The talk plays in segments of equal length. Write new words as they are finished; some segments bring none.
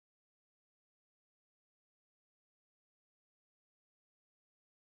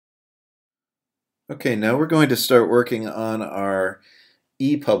Okay, now we're going to start working on our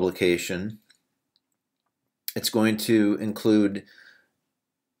e-publication. It's going to include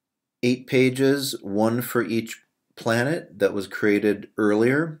 8 pages, one for each planet that was created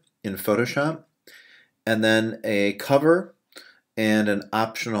earlier in Photoshop, and then a cover and an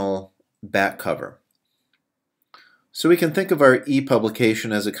optional back cover. So we can think of our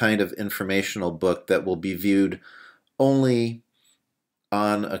e-publication as a kind of informational book that will be viewed only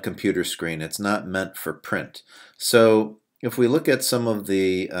on a computer screen. It's not meant for print. So if we look at some of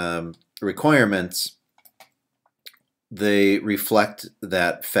the requirements, they reflect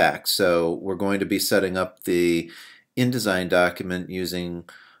that fact. So we're going to be setting up the InDesign document using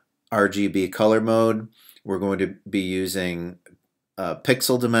RGB color mode. We're going to be using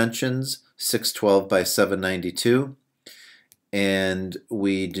pixel dimensions 612 by 792, and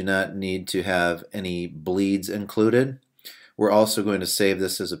we do not need to have any bleeds included. We're also going to save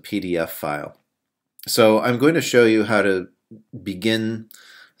this as a PDF file. So I'm going to show you how to begin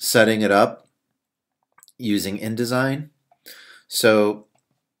setting it up using InDesign. So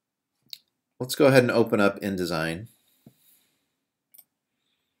let's go ahead and open up InDesign.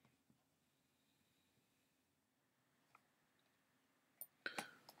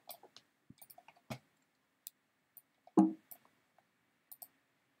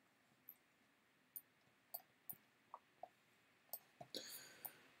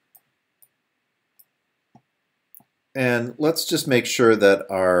 And let's just make sure that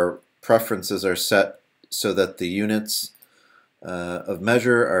our preferences are set so that the units of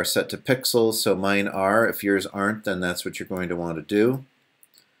measure are set to pixels. So mine are. If yours aren't, then that's what you're going to want to do.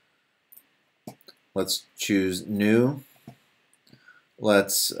 Let's choose New.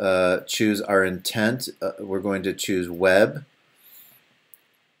 Let's choose our intent. We're going to choose Web.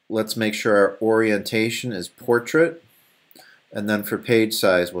 Let's make sure our orientation is Portrait. And then for page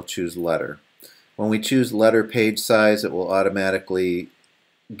size, we'll choose Letter. When we choose letter page size, it will automatically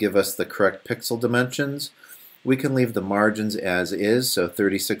give us the correct pixel dimensions. We can leave the margins as is, so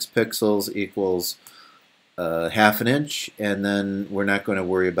 36 pixels equals half an inch, and then we're not going to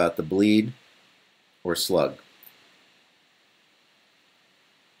worry about the bleed or slug.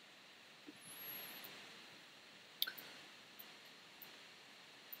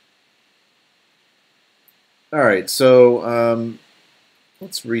 Alright, so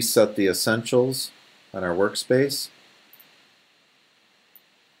let's reset the essentials on our workspace.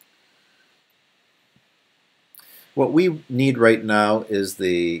 What we need right now is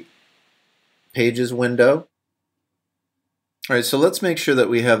the Pages window. Alright, so let's make sure that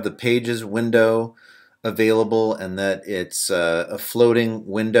we have the Pages window available and that it's a floating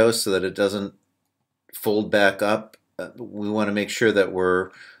window so that it doesn't fold back up. We want to make sure that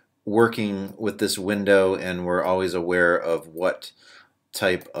we're working with this window and we're always aware of what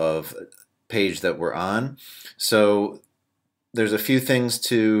type of page that we're on. So there's a few things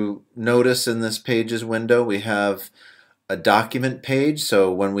to notice in this Pages window. We have a document page. So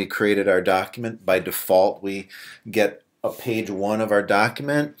when we created our document, by default we get a page 1 of our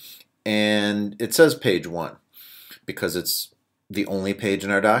document, and it says page 1 because it's the only page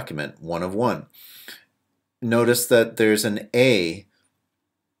in our document, 1 of 1. Notice that there's an A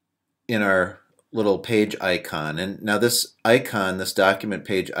in our little page icon, and now this icon, this document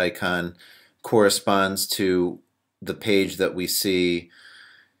page icon, corresponds to the page that we see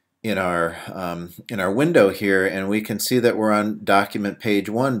in our window here, and we can see that we're on document page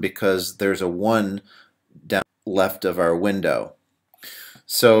 1 because there's a 1 down left of our window.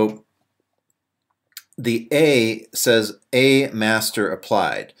 So the A says A master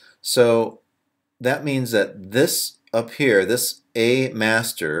applied. So that means that this up here, this A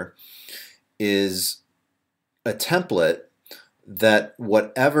master, is a template that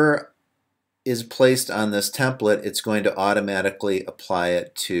whatever is placed on this template, it's going to automatically apply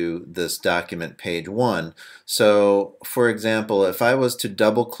it to this document page 1. So for example, if I was to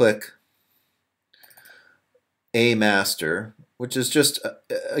double click a master, which is just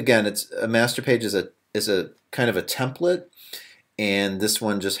again, it's a master page is a kind of a template, and this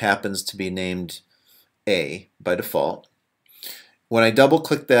one just happens to be named A by default. When I double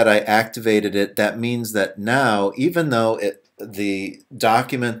click that, I activated it. That means that now, even though the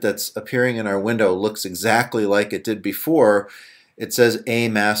document that's appearing in our window looks exactly like it did before, it says A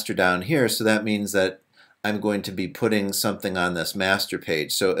master down here, so that means that I'm going to be putting something on this master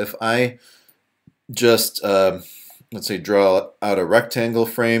page. So if I just, let's say, draw out a rectangle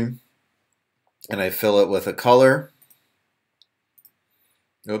frame and I fill it with a color,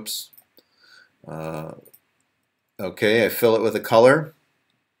 oops, okay, I fill it with a color.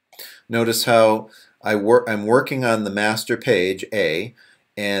 Notice how I'm working on the master page, A,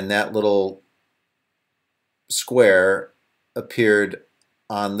 and that little square appeared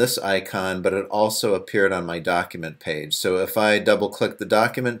on this icon, but it also appeared on my document page. So if I double click the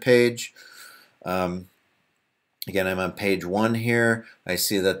document page, again, I'm on page 1 here. I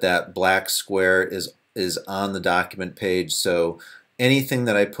see that that black square is on the document page. So anything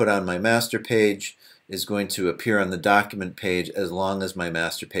that I put on my master page is going to appear on the document page as long as my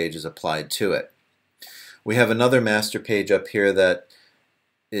master page is applied to it. We have another master page up here that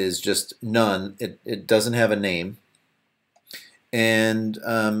is just none. It doesn't have a name. And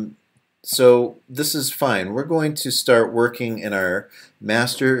so this is fine. We're going to start working in our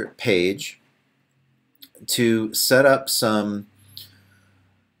master page to set up some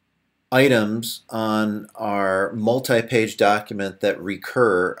items on our multi-page document that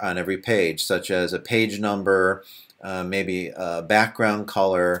recur on every page, such as a page number, maybe a background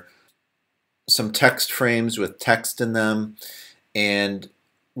color, some text frames with text in them, and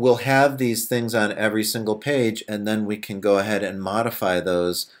we'll have these things on every single page, and then we can go ahead and modify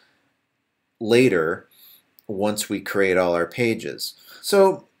those later once we create all our pages.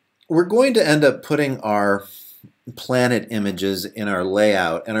 So we're going to end up putting our planet images in our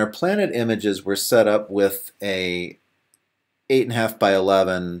layout, and our planet images were set up with a 8.5 by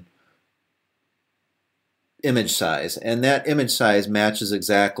 11 image size, and that image size matches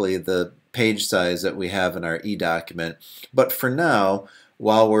exactly the page size that we have in our e-document. But for now,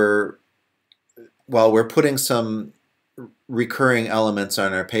 while we're putting some recurring elements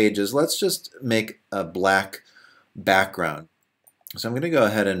on our pages, let's just make a black background. So I'm going to go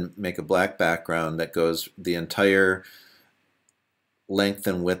ahead and make a black background that goes the entire length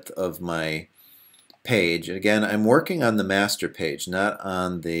and width of my page. And again, I'm working on the master page, not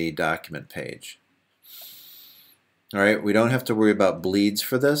on the document page. All right, we don't have to worry about bleeds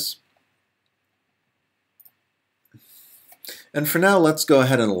for this. And for now, let's go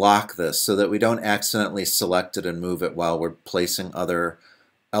ahead and lock this so that we don't accidentally select it and move it while we're placing other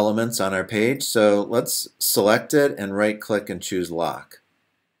elements on our page. So let's select it and right-click and choose lock.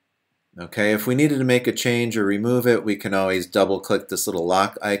 Okay, if we needed to make a change or remove it, we can always double-click this little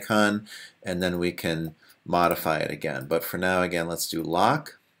lock icon and then we can modify it again. But for now, again, let's do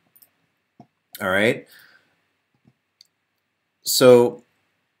lock. All right. So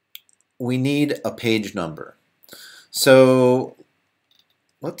we need a page number. So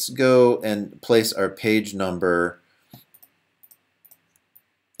let's go and place our page number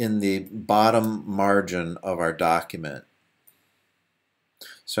in the bottom margin of our document.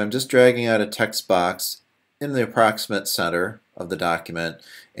 So I'm just dragging out a text box in the approximate center of the document,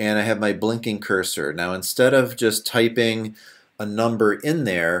 and I have my blinking cursor. Now instead of just typing a number in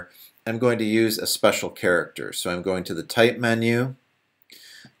there, I'm going to use a special character. So I'm going to the Type menu,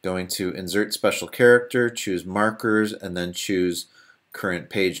 going to Insert Special Character, choose Markers, and then choose Current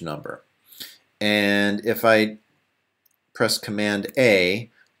Page Number. And if I press Command A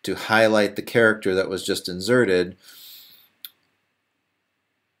to highlight the character that was just inserted,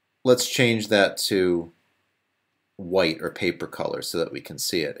 let's change that to white or paper color so that we can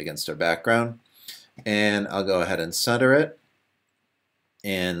see it against our background. And I'll go ahead and center it,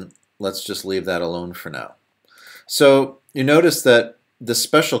 and let's just leave that alone for now. So you notice that the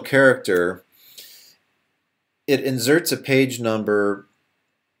special character, it inserts a page number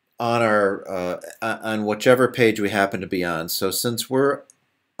on our on whichever page we happen to be on. So since we're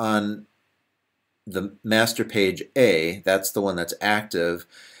on the master page A, that's the one that's active,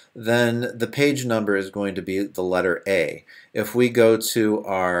 then the page number is going to be the letter A. If we go to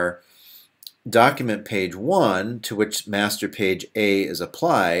our document page 1, to which master page A is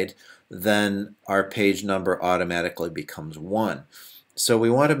applied, then our page number automatically becomes 1. So we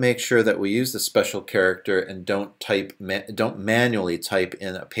want to make sure that we use the special character and don't manually type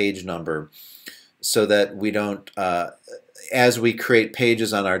in a page number, so that we don't, as we create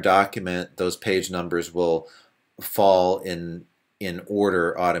pages on our document, those page numbers will fall in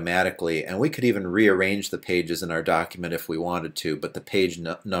order automatically, and we could even rearrange the pages in our document if we wanted to, but the page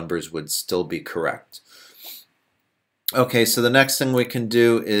numbers would still be correct. Okay, so the next thing we can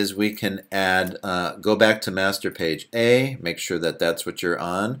do is we can add, go back to master page A, make sure that that's what you're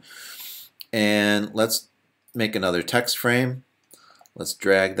on, and let's make another text frame. Let's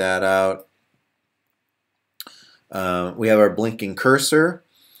drag that out. We have our blinking cursor.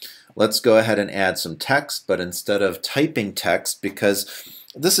 Let's go ahead and add some text, but instead of typing text, because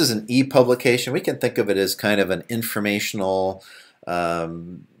this is an e-publication, we can think of it as kind of an informational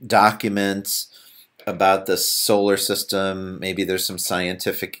document about the solar system. Maybe there's some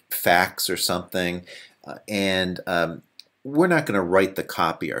scientific facts or something, and we're not going to write the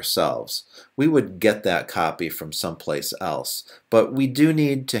copy ourselves. We would get that copy from someplace else. But we do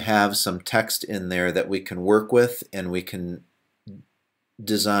need to have some text in there that we can work with and we can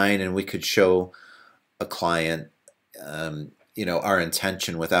design, and we could show a client our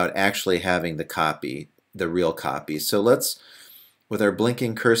intention without actually having the copy, the real copy. So let's, with our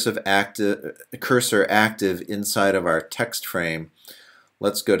blinking cursor active inside of our text frame,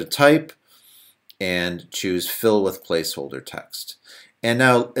 let's go to type and choose fill with placeholder text. And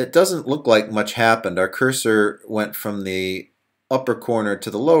now it doesn't look like much happened. Our cursor went from the upper corner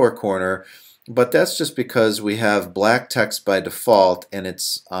to the lower corner, but that's just because we have black text by default and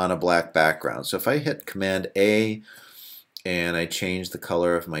it's on a black background. So if I hit Command A and I change the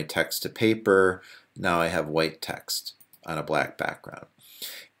color of my text to paper, now I have white text on a black background.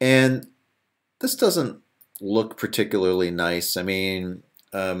 And this doesn't look particularly nice. I mean,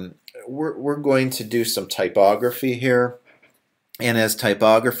 we're going to do some typography here. And as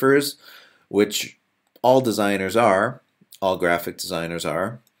typographers, which all designers are, all graphic designers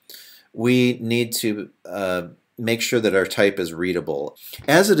are, we need to make sure that our type is readable.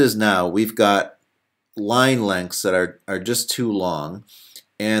 As it is now, we've got line lengths that are just too long,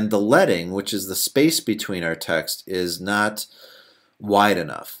 and the leading, which is the space between our text, is not wide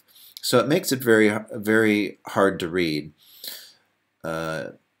enough. So it makes it very, very hard to read.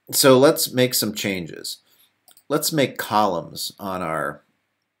 So let's make some changes. Let's make columns on our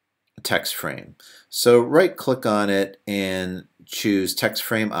text frame. So right-click on it and choose Text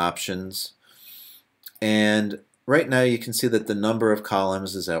Frame Options. And right now you can see that the number of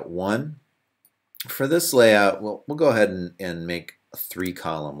columns is at 1. For this layout, we'll go ahead and make a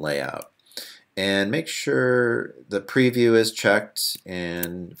 3-column layout. And make sure the preview is checked,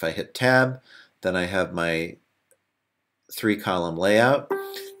 and if I hit Tab, then I have my 3-column layout.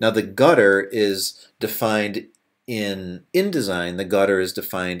 Now the gutter is defined in InDesign. The gutter is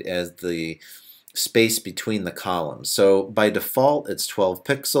defined as the space between the columns. So by default it's 12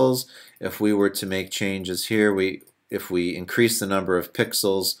 pixels. If we were to make changes here, if we increase the number of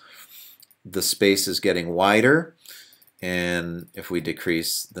pixels, the space is getting wider, and if we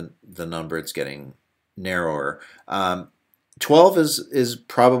decrease the number, it's getting narrower. 12 is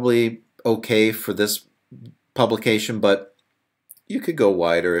probably okay for this publication, but you could go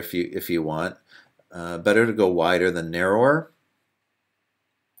wider if you want. Better to go wider than narrower.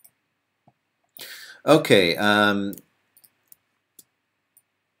 Okay,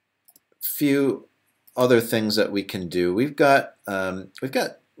 few other things that we can do. We've got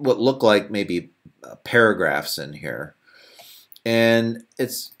what look like maybe paragraphs in here, and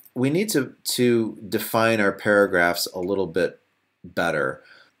we need to define our paragraphs a little bit better.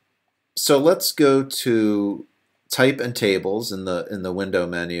 So let's go to Type and Tables in the window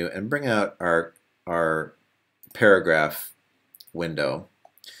menu and bring out our paragraph window.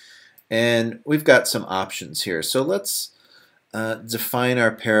 And we've got some options here. So let's define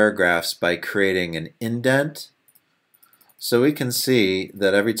our paragraphs by creating an indent. So we can see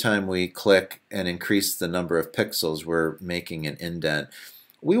that every time we click and increase the number of pixels, we're making an indent.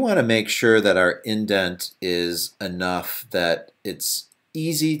 We want to make sure that our indent is enough that it's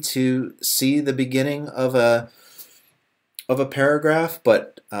easy to see the beginning of a paragraph,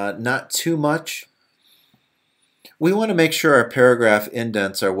 but not too much. We want to make sure our paragraph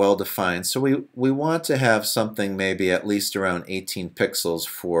indents are well defined, so we want to have something maybe at least around 18 pixels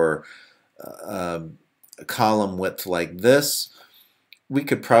for a column width like this. We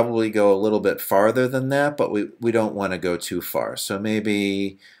could probably go a little bit farther than that, but we don't want to go too far. So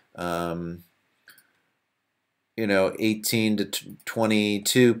maybe 18 to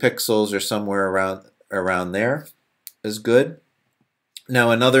 22 pixels or somewhere around there is good. Now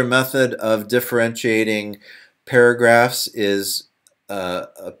another method of differentiating paragraphs is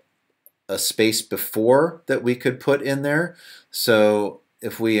a space before that we could put in there. So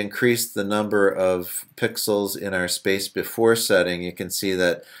if we increase the number of pixels in our space before setting, you can see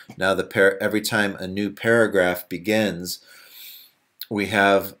that now every time a new paragraph begins, we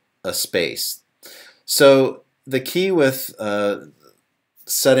have a space. So the key with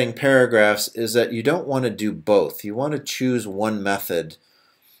setting paragraphs is that you don't want to do both. You want to choose one method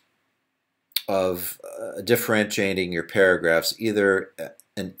of differentiating your paragraphs, either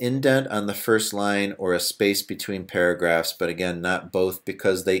an indent on the first line or a space between paragraphs, but again, not both,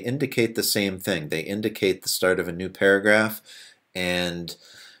 because they indicate the same thing. They indicate the start of a new paragraph, and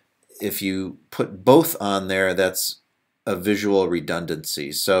if you put both on there, that's a visual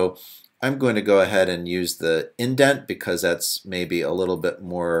redundancy. So I'm going to go ahead and use the indent because that's maybe a little bit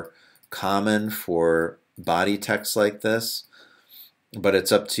more common for body text like this. But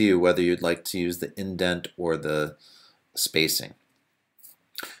it's up to you whether you'd like to use the indent or the spacing.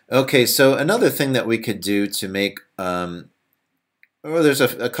 Okay, so another thing that we could do to make, well, there's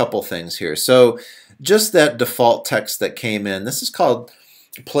a couple things here. So just that default text that came in, this is called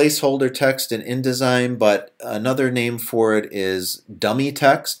placeholder text in InDesign, but another name for it is dummy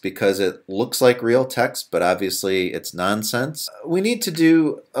text because it looks like real text, but obviously it's nonsense. We need to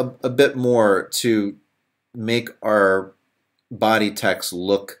do a bit more to make our body text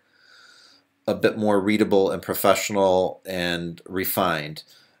look a bit more readable and professional and refined.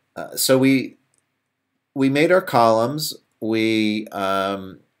 So we made our columns. We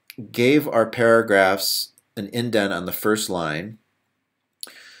gave our paragraphs an indent on the first line.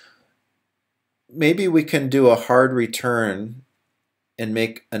 Maybe we can do a hard return and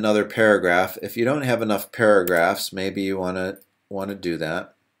make another paragraph. If you don't have enough paragraphs, maybe you want to do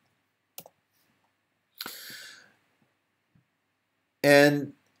that.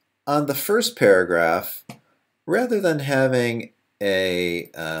 And on the first paragraph, rather than having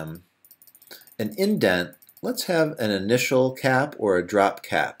an indent, let's have an initial cap or a drop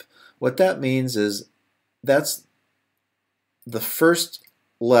cap. What that means is that's the first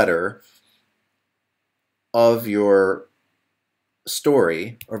letter of your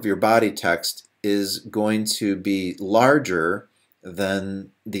story, or of your body text, is going to be larger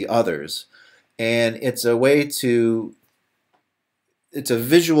than the others. And it's a way to, it's a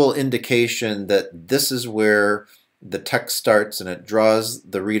visual indication that this is where the text starts and it draws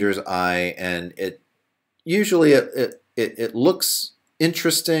the reader's eye, and it usually it looks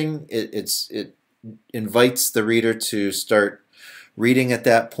interesting. It invites the reader to start reading at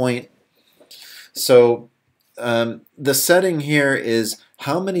that point. So the setting here is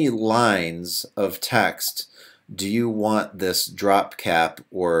how many lines of text do you want this drop cap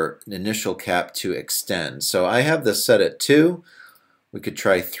or initial cap to extend? So I have this set at 2. We could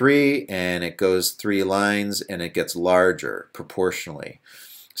try 3, and it goes 3 lines and it gets larger proportionally.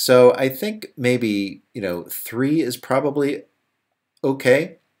 So I think maybe 3 is probably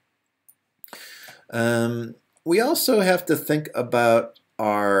okay. We also have to think about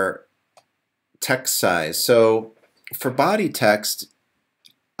our text size. So for body text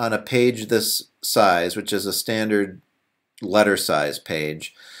on a page this size, which is a standard letter size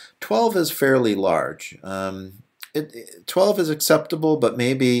page, 12 is fairly large. 12 is acceptable, but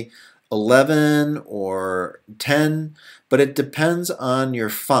maybe 11 or 10, but it depends on your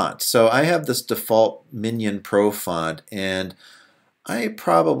font. So I have this default Minion Pro font, and I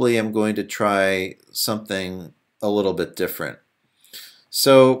probably am going to try something a little bit different.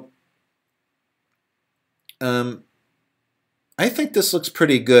 So I think this looks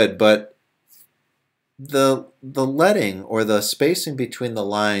pretty good, but the leading or the spacing between the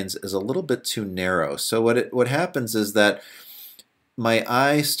lines is a little bit too narrow. So what happens is that my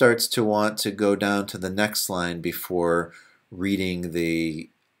eye starts to want to go down to the next line before reading the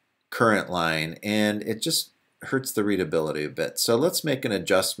current line, and it just hurts the readability a bit. So let's make an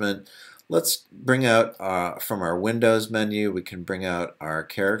adjustment. Let's bring out from our Windows menu, we can bring out our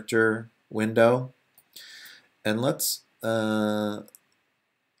character window, and let's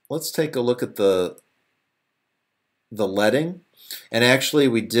take a look at the leading. And actually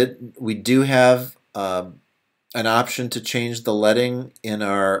we do have an option to change the leading in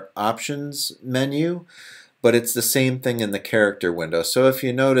our options menu, but it's the same thing in the character window. So if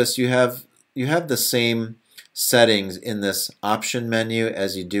you notice, you have the same settings in this option menu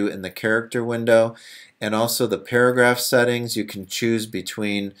as you do in the character window, and also the paragraph settings. You can choose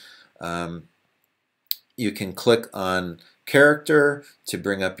between you can click on character to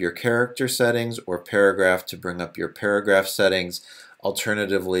bring up your character settings, or paragraph to bring up your paragraph settings.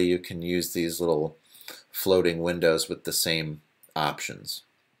 Alternatively, you can use these little floating windows with the same options.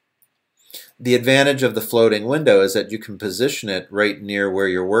 The advantage of the floating window is that you can position it right near where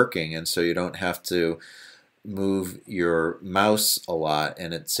you're working, and so you don't have to move your mouse a lot,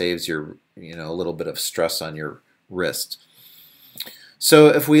 and it saves your a little bit of stress on your wrist. So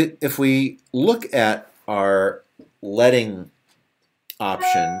if we look at our leading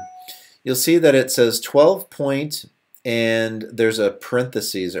option, you'll see that it says 12 point, and there's a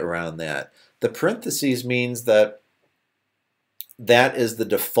parentheses around that. The parentheses means that is the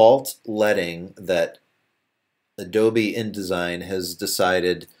default leading that Adobe InDesign has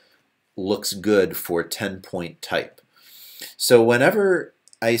decided looks good for 10-point type. So whenever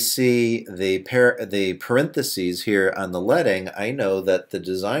I see the parentheses here on the leading, I know that the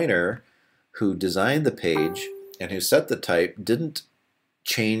designer who designed the page and who set the type didn't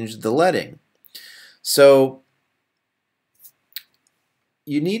change the leading. So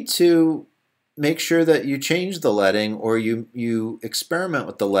you need to make sure that you change the leading, or you experiment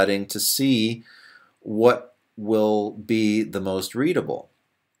with the leading to see what will be the most readable.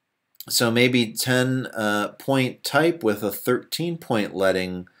 So maybe 10 point type with a 13 point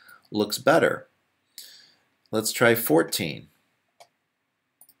leading looks better. Let's try 14.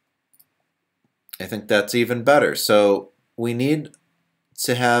 I think that's even better. So we need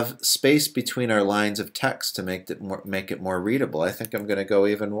to have space between our lines of text to make it more readable. I think I'm going to go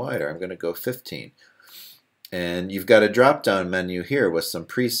even wider. I'm going to go 15. And you've got a drop-down menu here with some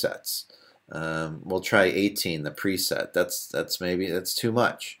presets. We'll try 18, the preset. That's too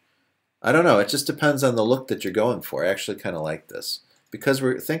much. I don't know. It just depends on the look that you're going for. I actually kind of like this. Because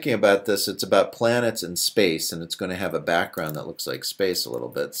we're thinking about this, it's about planets and space, and it's going to have a background that looks like space a little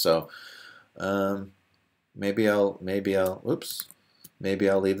bit. So maybe I'll leave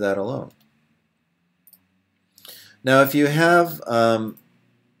that alone. Now, if you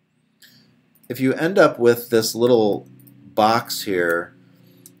end up with this little box here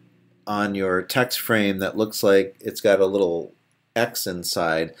on your text frame that looks like it's got a little X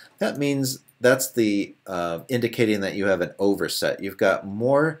inside, that means that's the indicating that you have an overset. You've got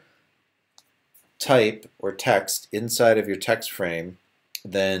more type or text inside of your text frame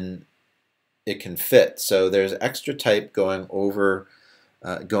than it can fit. So there's extra type going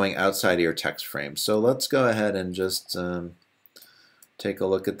outside of your text frame. So let's go ahead and just take a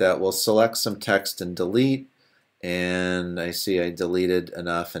look at that. We'll select some text and delete, and I see I deleted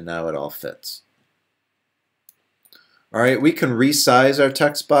enough and now it all fits. All right, we can resize our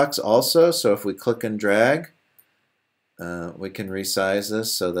text box also. So if we click and drag, we can resize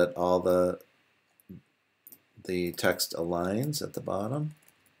this so that all the text aligns at the bottom.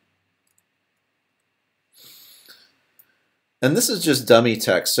 And this is just dummy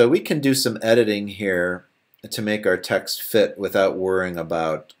text, so we can do some editing here to make our text fit without worrying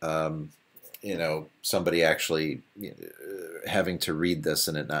about somebody actually having to read this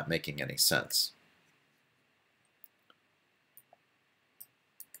and it not making any sense.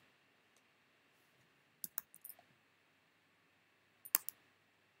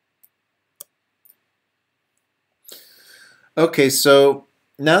 Okay, so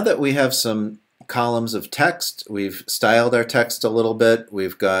now that we have some columns of text, we've styled our text a little bit,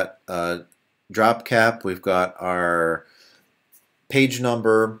 we've got a drop cap, we've got our page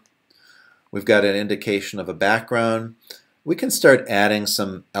number, we've got an indication of a background, we can start adding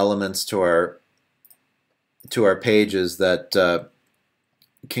some elements to our pages that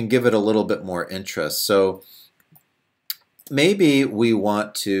can give it a little bit more interest. So maybe we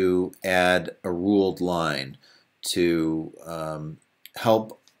want to add a ruled line to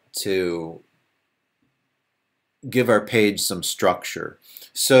help to give our page some structure.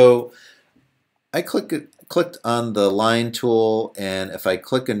 So I clicked on the line tool, and if I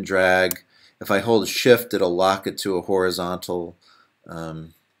click and drag, if I hold shift, it'll lock it to a horizontal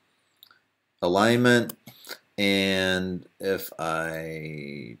alignment. And if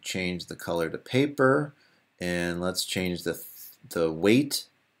I change the color to paper, and let's change the weight,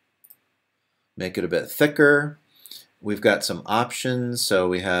 make it a bit thicker. We've got some options, so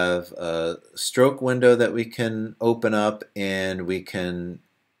we have a stroke window that we can open up, and we can,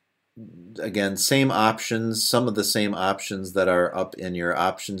 again, same options, some of the same options that are up in your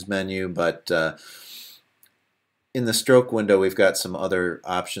options menu, but in the stroke window we've got some other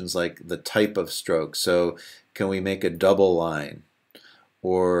options like the type of stroke. So can we make a double line,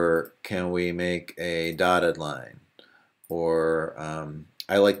 or can we make a dotted line, or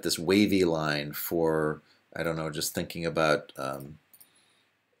I like this wavy line for, I don't know, just thinking about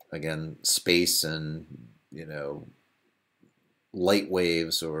again, space and light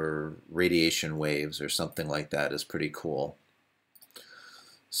waves or radiation waves or something like that is pretty cool.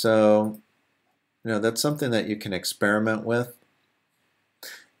 So that's something that you can experiment with.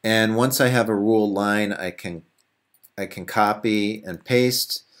 And once I have a ruled line, I can copy and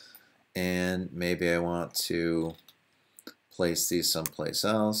paste, and maybe I want to place these someplace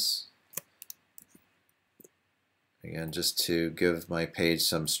else. Again, just to give my page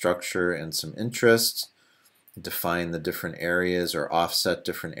some structure and some interest, define the different areas or offset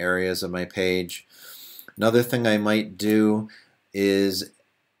different areas of my page. Another thing I might do is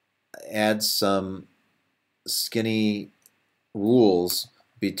add some skinny rules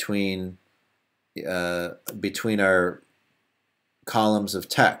between our columns of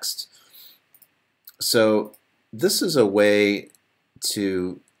text. So this is a way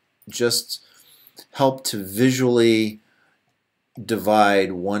to just help to visually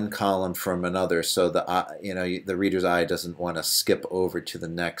divide one column from another, so the reader's eye doesn't want to skip over to the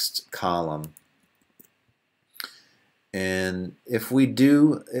next column. And if you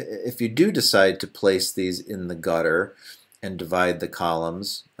do decide to place these in the gutter, and divide the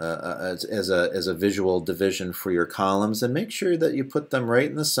columns as a visual division for your columns, and make sure that you put them right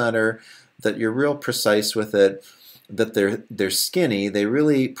in the center, that you're real precise with it, that they're skinny. They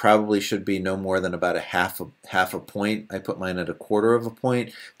really probably should be no more than about half a point. I put mine at 1/4 of a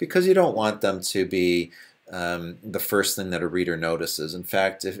point because you don't want them to be the first thing that a reader notices. In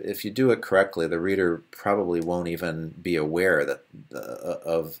fact, if you do it correctly, the reader probably won't even be aware that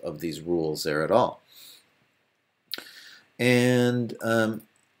of these rules there at all. And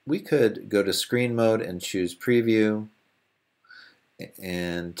we could go to screen mode and choose preview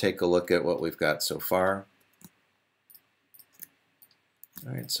and take a look at what we've got so far.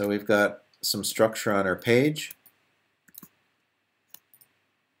 All right, so we've got some structure on our page.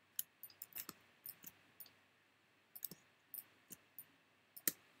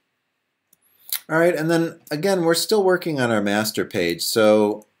 All right, and then again, we're still working on our master page,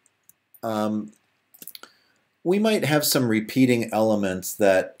 so we might have some repeating elements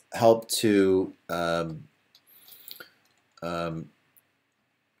that help to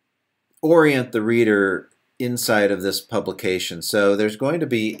orient the reader inside of this publication. So there's going to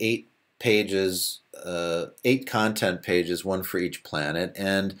be 8 pages, 8 content pages, one for each planet,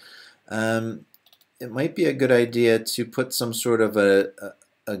 and it might be a good idea to put some sort of a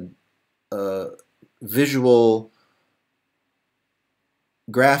visual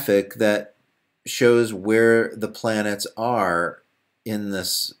graphic that shows where the planets are in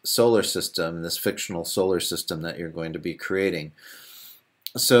this solar system, this fictional solar system that you're going to be creating.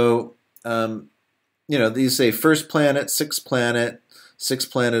 So, you know, these say first planet, sixth planet. Sixth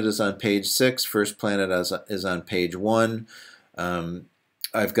planet is on page 6. First planet is on page 1.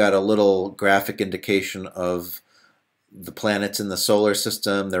 I've got a little graphic indication of the planets in the solar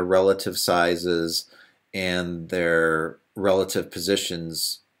system, their relative sizes, and their relative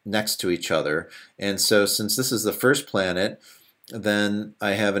positions next to each other. And so since this is the first planet, then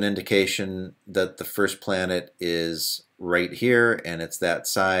I have an indication that the first planet is right here, and it's that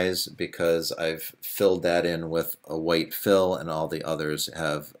size because I've filled that in with a white fill, and all the others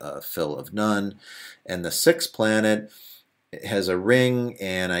have a fill of none. And the sixth planet has a ring,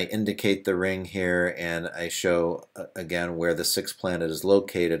 and I indicate the ring here, and I show again where the sixth planet is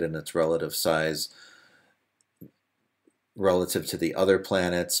located and its relative size relative to the other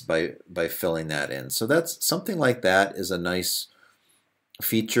planets by filling that in. So that's something like that is a nice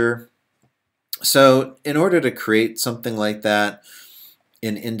feature. So in order to create something like that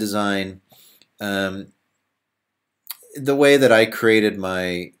in InDesign, the way that I created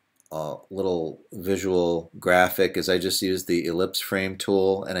my little visual graphic is I just used the ellipse frame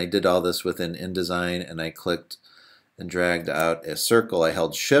tool, and I did all this within InDesign, and I clicked and dragged out a circle. I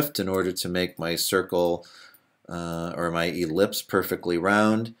held Shift in order to make my circle or my ellipse perfectly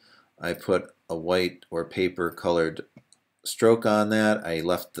round. I put a white or paper colored stroke on that. I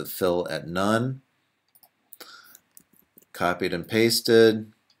left the fill at none. Copied and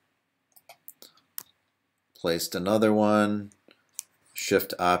pasted. Placed another one.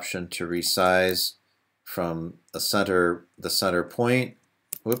 Shift Option to resize from the center point.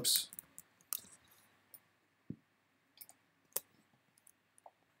 Whoops.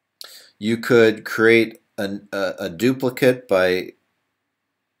 You could create a duplicate by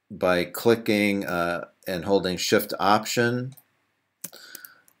clicking and holding Shift Option,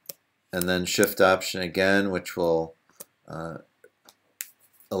 and then Shift Option again, which will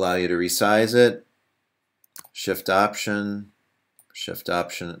allow you to resize it. Shift Option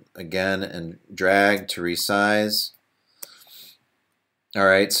again, and drag to resize. All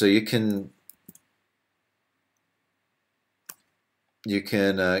right, so you can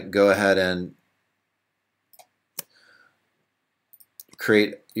go ahead and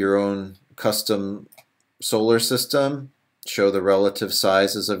create your own custom solar system, show the relative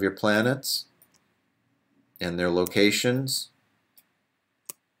sizes of your planets and their locations.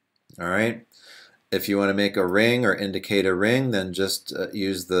 All right. If you want to make a ring or indicate a ring, then just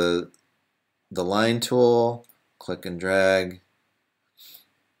use the line tool, click and drag.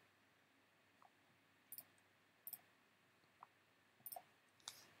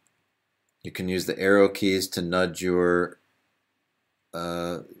 You can use the arrow keys to nudge your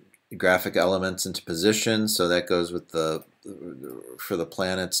graphic elements into position, so that goes with for the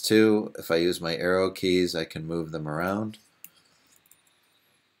planets too. If I use my arrow keys, I can move them around.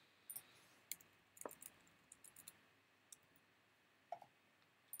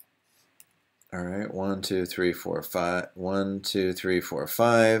 All right, 1, 2, 3, 4, 5. 1, 2, 3, 4,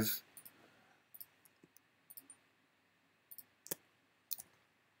 5.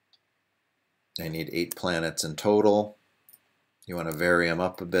 I need 8 planets in total. You want to vary them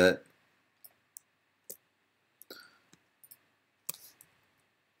up a bit.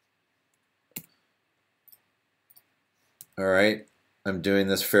 All right, I'm doing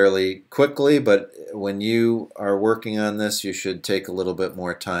this fairly quickly, but when you are working on this, you should take a little bit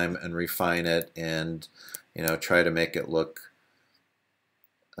more time and refine it, and try to make it look,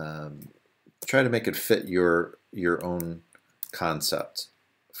 try to make it fit your own concept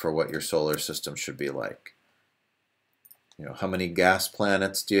for what your solar system should be like. How many gas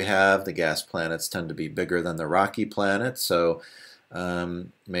planets do you have? The gas planets tend to be bigger than the rocky planets, so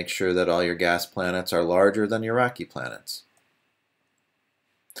make sure that all your gas planets are larger than your rocky planets.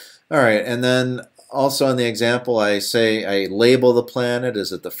 All right, and then also in the example, I label the planet.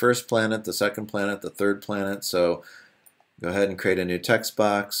 Is it the first planet, the second planet, the third planet? So go ahead and create a new text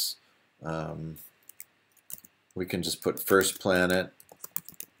box. We can just put first planet,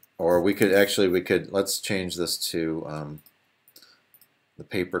 or we could let's change this to the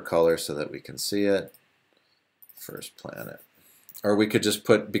paper color so that we can see it. First planet. Or we could just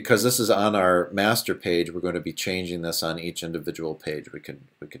put, because this is on our master page, we're going to be changing this on each individual page. We could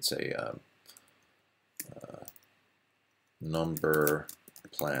say number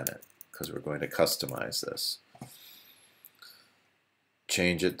planet, because we're going to customize this.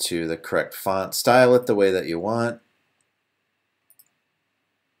 Change it to the correct font, style it the way that you want.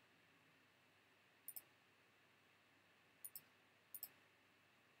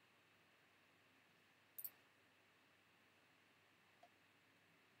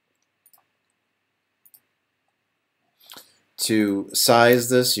 To size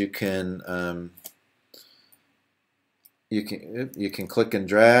this, you can click and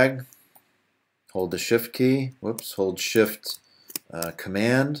drag, hold the Shift key, hold Shift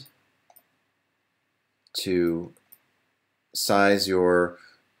Command to size your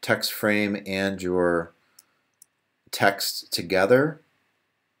text frame and your text together.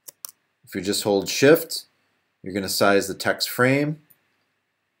 If you just hold Shift, you're going to size the text frame,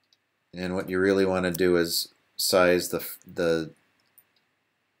 and what you really want to do is size the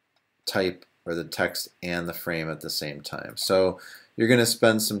type or the text and the frame at the same time. So you're going to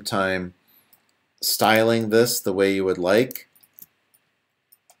spend some time styling this the way you would like.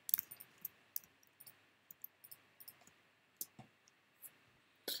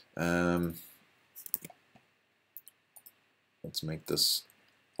 Let's make this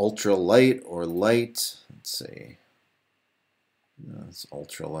ultra light or light. Let's see. No, it's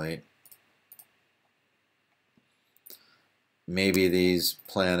ultra light. Maybe these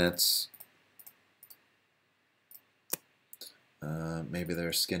planets, maybe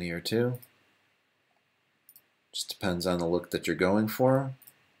they're skinnier too. Just depends on the look that you're going for.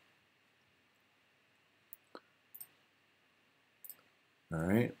 All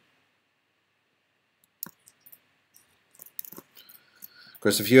right. Of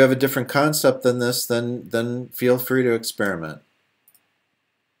course, if you have a different concept than this, then feel free to experiment.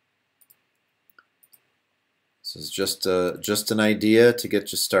 This is just an idea to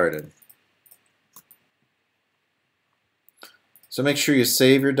get you started. So make sure you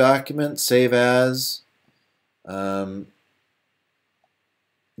save your document, save as, give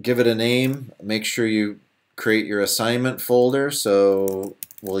it a name. Make sure you create your assignment folder. So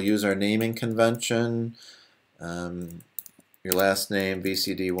we'll use our naming convention. Your last name,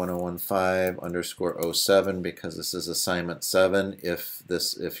 BCD1015_07, because this is assignment 7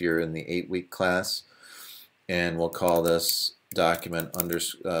 if you're in the 8-week class. And we'll call this document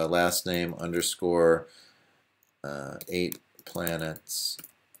last name _ 8 planets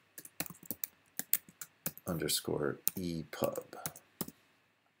 _ EPub.